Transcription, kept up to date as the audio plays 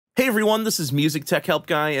Hey everyone, this is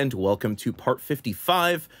MusicTechHelpGuy, and welcome to part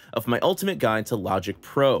 55 of my ultimate guide to Logic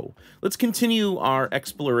Pro. Let's continue our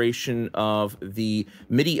exploration of the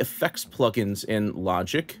MIDI effects plugins in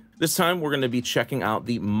Logic. This time we're going to be checking out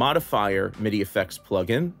the Modifier MIDI effects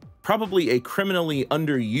plugin. Probably a criminally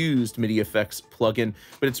underused MIDI effects plugin,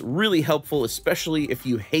 but it's really helpful, especially if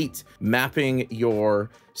you hate mapping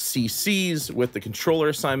your CCs with the controller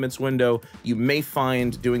assignments window. You may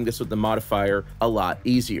find doing this with the modifier a lot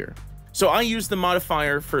easier. So I use the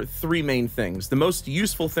modifier for three main things. The most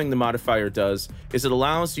useful thing the modifier does is it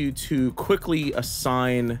allows you to quickly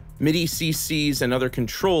assign MIDI CCs and other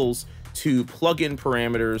controls to plugin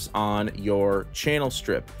parameters on your channel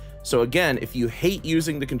strip. So again, if you hate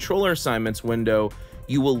using the controller assignments window,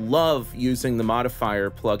 you will love using the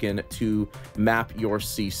modifier plugin to map your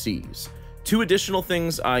CCs. Two additional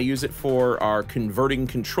things I use it for are converting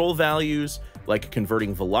control values, like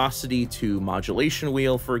converting velocity to modulation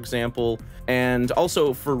wheel, for example, and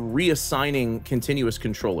also for reassigning continuous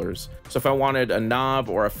controllers. So if I wanted a knob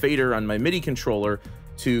or a fader on my MIDI controller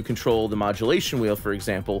to control the modulation wheel, for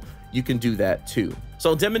example, you can do that too. So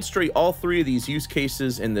I'll demonstrate all three of these use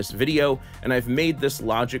cases in this video, and I've made this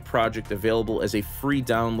Logic project available as a free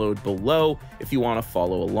download below if you want to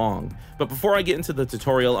follow along. But before I get into the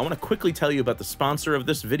tutorial, I want to quickly tell you about the sponsor of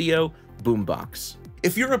this video, Boombox.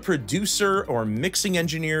 If you're a producer or mixing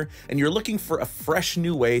engineer and you're looking for a fresh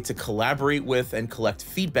new way to collaborate with and collect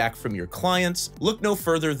feedback from your clients, look no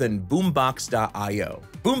further than boombox.io.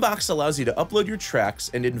 Boombox allows you to upload your tracks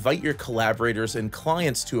and invite your collaborators and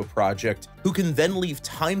clients to a project who can then leave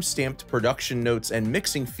time-stamped production notes and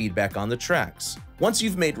mixing feedback on the tracks. Once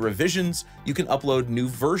you've made revisions, you can upload new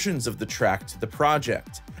versions of the track to the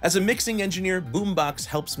project. As a mixing engineer, Boombox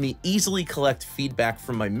helps me easily collect feedback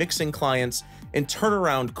from my mixing clients and turn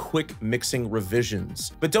around quick mixing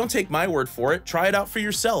revisions. But don't take my word for it, try it out for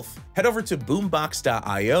yourself. Head over to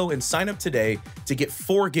boombox.io and sign up today to get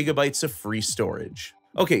 4 GB of free storage.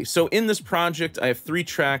 Okay, so in this project, I have 3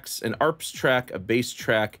 tracks, an ARPS track, a bass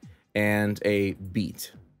track, and a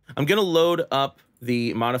beat. I'm gonna load up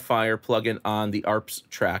the modifier plugin on the ARPS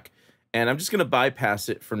track, and I'm just gonna bypass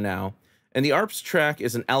it for now. And the ARPS track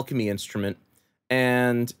is an alchemy instrument,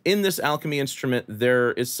 and in this alchemy instrument,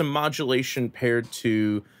 there is some modulation paired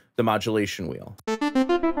to the modulation wheel.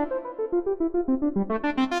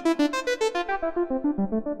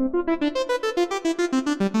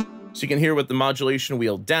 So you can hear with the modulation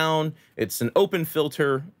wheel down, it's an open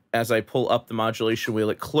filter. As I pull up the modulation wheel,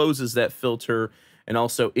 it closes that filter and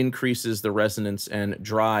also increases the resonance and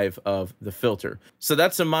drive of the filter. So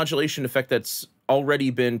that's a modulation effect that's already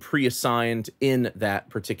been pre-assigned in that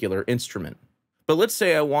particular instrument. But let's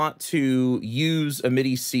say I want to use a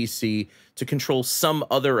MIDI CC to control some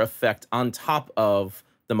other effect on top of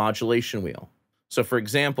the modulation wheel. So for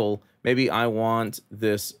example, maybe I want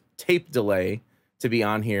this tape delay to be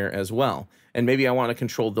on here as well. And maybe I want to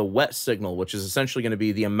control the wet signal, which is essentially going to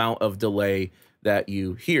be the amount of delay that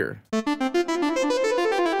you hear.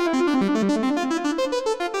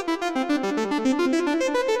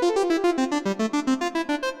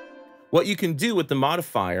 What you can do with the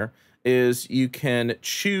modifier is you can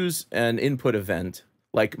choose an input event,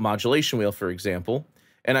 like modulation wheel, for example,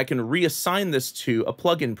 and I can reassign this to a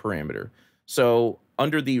plugin parameter. So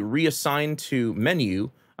under the reassign to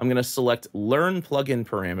menu, I'm going to select learn plugin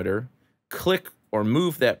parameter, click or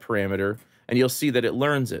move that parameter, and you'll see that it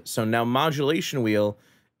learns it. So now modulation wheel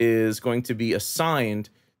is going to be assigned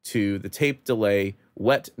to the tape delay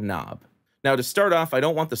wet knob. Now to start off, I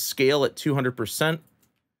don't want the scale at 200%.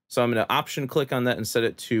 So I'm going to option click on that and set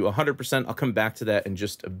it to 100%. I'll come back to that in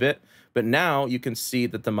just a bit. But now you can see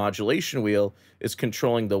that the modulation wheel is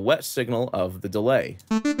controlling the wet signal of the delay.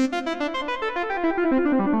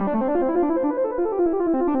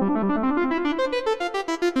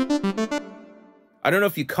 I don't know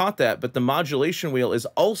if you caught that, but the modulation wheel is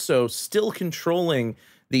also still controlling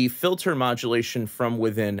the filter modulation from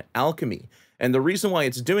within Alchemy. And the reason why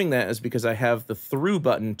it's doing that is because I have the through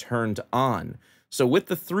button turned on. So with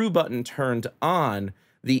the through button turned on,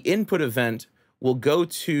 the input event will go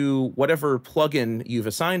to whatever plugin you've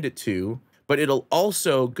assigned it to, but it'll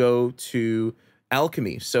also go to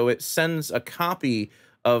Alchemy. So it sends a copy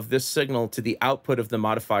of this signal to the output of the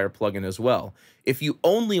modifier plugin as well. If you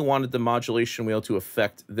only wanted the modulation wheel to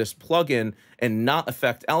affect this plugin and not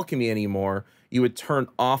affect Alchemy anymore, you would turn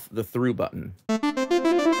off the through button.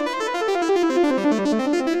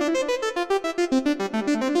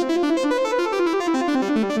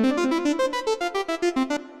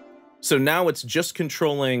 So now it's just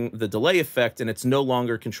controlling the delay effect, and it's no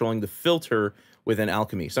longer controlling the filter within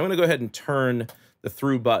Alchemy. So I'm going to go ahead and turn the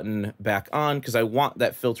through button back on because I want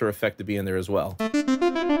that filter effect to be in there as well.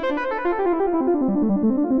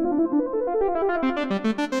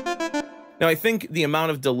 Now, I think the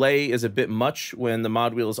amount of delay is a bit much when the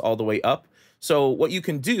mod wheel is all the way up. So what you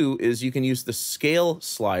can do is you can use the scale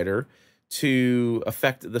slider to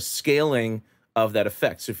affect the scaling of that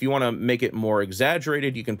effect. So if you want to make it more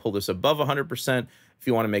exaggerated, you can pull this above 100%. If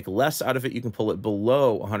you want to make less out of it, you can pull it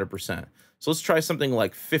below 100%. So let's try something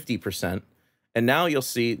like 50%. And now you'll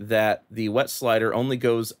see that the wet slider only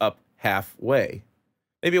goes up halfway.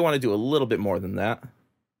 Maybe I want to do a little bit more than that.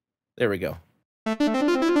 There we go.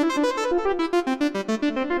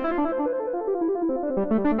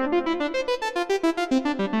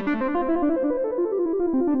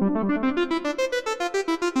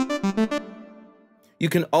 You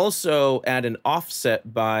can also add an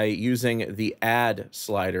offset by using the add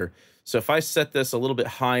slider. So if I set this a little bit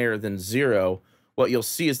higher than 0, what you'll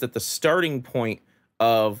see is that the starting point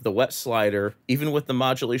of the wet slider, even with the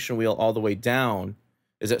modulation wheel all the way down,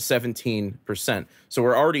 is at 17%. So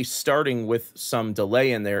we're already starting with some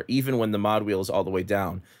delay in there, even when the mod wheel is all the way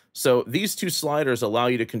down. So these two sliders allow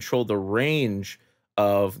you to control the range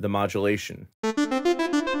of the modulation.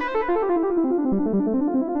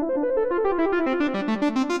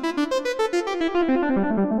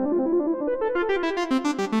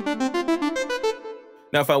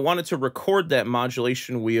 Now, if I wanted to record that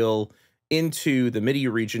modulation wheel into the MIDI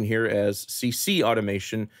region here as CC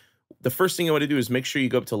automation, the first thing you want to do is make sure you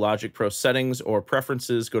go up to Logic Pro settings or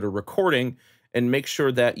preferences, go to recording, and make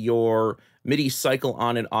sure that your MIDI cycle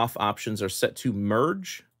on and off options are set to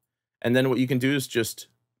merge. And then what you can do is just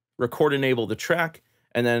record enable the track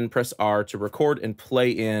and then press R to record and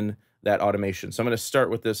play in that automation. So I'm going to start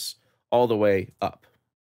with this all the way up.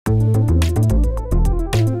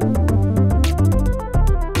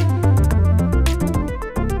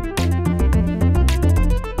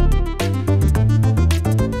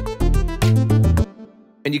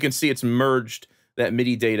 And you can see it's merged that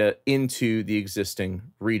MIDI data into the existing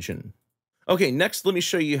region. Okay, next let me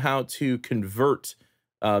show you how to convert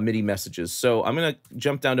MIDI messages. So I'm going to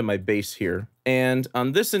jump down to my bass here. And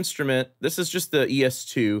on this instrument, this is just the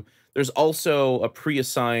ES2. There's also a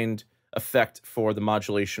pre-assigned effect for the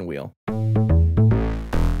modulation wheel.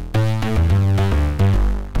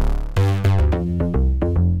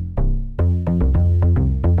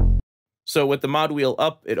 So with the mod wheel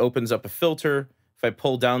up, it opens up a filter. If I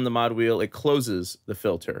pull down the mod wheel, it closes the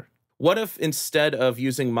filter. What if instead of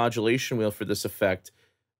using modulation wheel for this effect,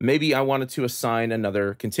 maybe I wanted to assign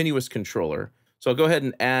another continuous controller? So I'll go ahead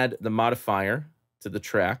and add the modifier to the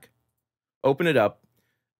track, open it up,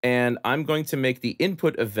 and I'm going to make the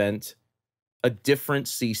input event a different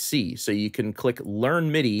CC. So you can click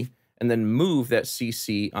Learn MIDI and then move that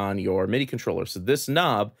CC on your MIDI controller. So this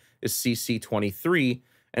knob is CC23,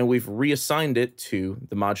 and we've reassigned it to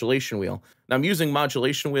the modulation wheel. Now, I'm using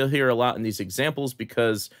modulation wheel here a lot in these examples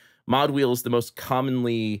because mod wheel is the most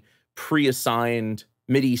commonly pre-assigned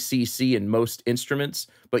MIDI CC in most instruments,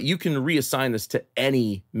 but you can reassign this to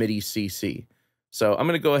any MIDI CC. So I'm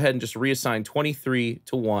going to go ahead and just reassign 23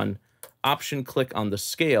 to 1, option click on the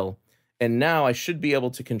scale, and now I should be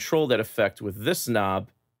able to control that effect with this knob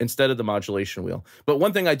instead of the modulation wheel. But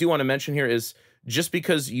one thing I do want to mention here is just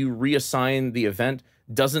because you reassign the event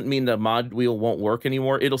doesn't mean the mod wheel won't work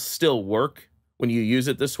anymore. It'll still work when you use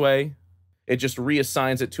it this way. It just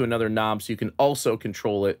reassigns it to another knob so you can also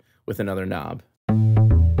control it with another knob.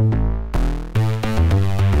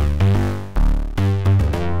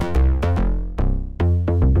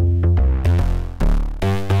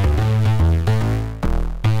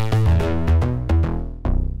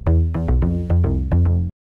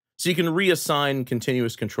 So you can reassign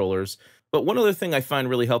continuous controllers. But one other thing I find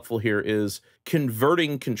really helpful here is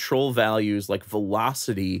converting control values like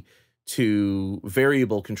velocity to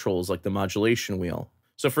variable controls like the modulation wheel.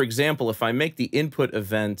 So for example, if I make the input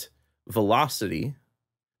event velocity,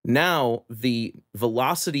 now the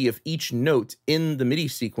velocity of each note in the MIDI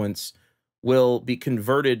sequence will be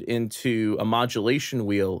converted into a modulation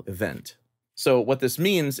wheel event. So what this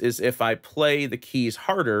means is if I play the keys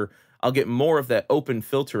harder, I'll get more of that open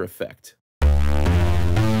filter effect.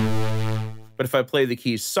 But if I play the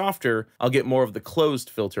keys softer, I'll get more of the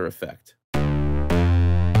closed filter effect. And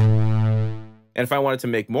if I wanted to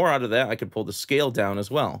make more out of that, I could pull the scale down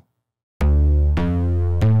as well.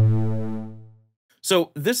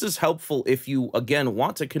 So this is helpful if you, again,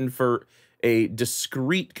 want to convert a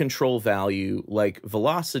discrete control value like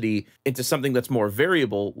velocity into something that's more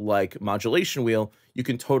variable like modulation wheel. You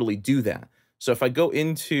can totally do that. So if I go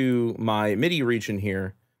into my MIDI region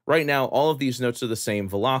here, right now all of these notes are the same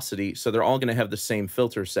velocity, so they're all going to have the same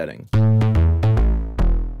filter setting.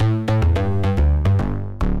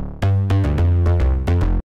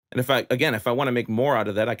 And if I want to make more out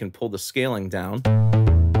of that, I can pull the scaling down.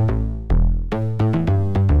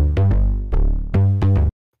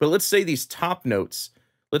 But let's say these top notes,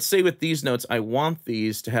 let's say with these notes, I want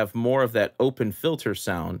these to have more of that open filter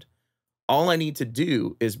sound. All I need to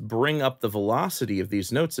do is bring up the velocity of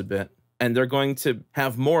these notes a bit, and they're going to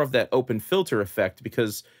have more of that open filter effect,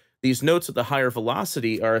 because these notes with the higher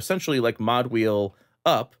velocity are essentially like mod wheel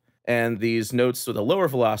up, and these notes with a lower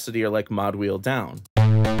velocity are like mod wheel down.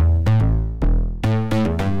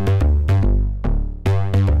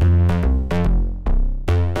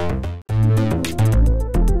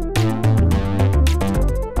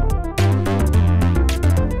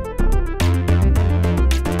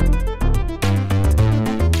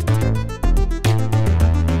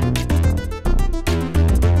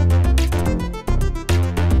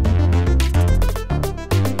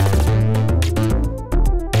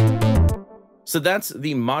 So that's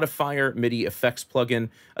the Modifier MIDI FX plugin.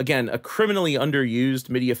 Again, a criminally underused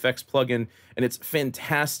MIDI FX plugin, and it's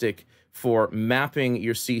fantastic for mapping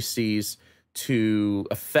your CCs to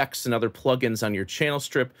effects and other plugins on your channel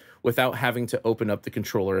strip without having to open up the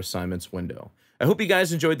controller assignments window. I hope you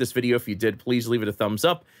guys enjoyed this video. If you did, please leave it a thumbs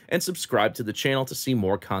up and subscribe to the channel to see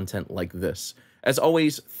more content like this. As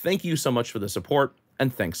always, thank you so much for the support,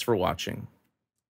 and thanks for watching.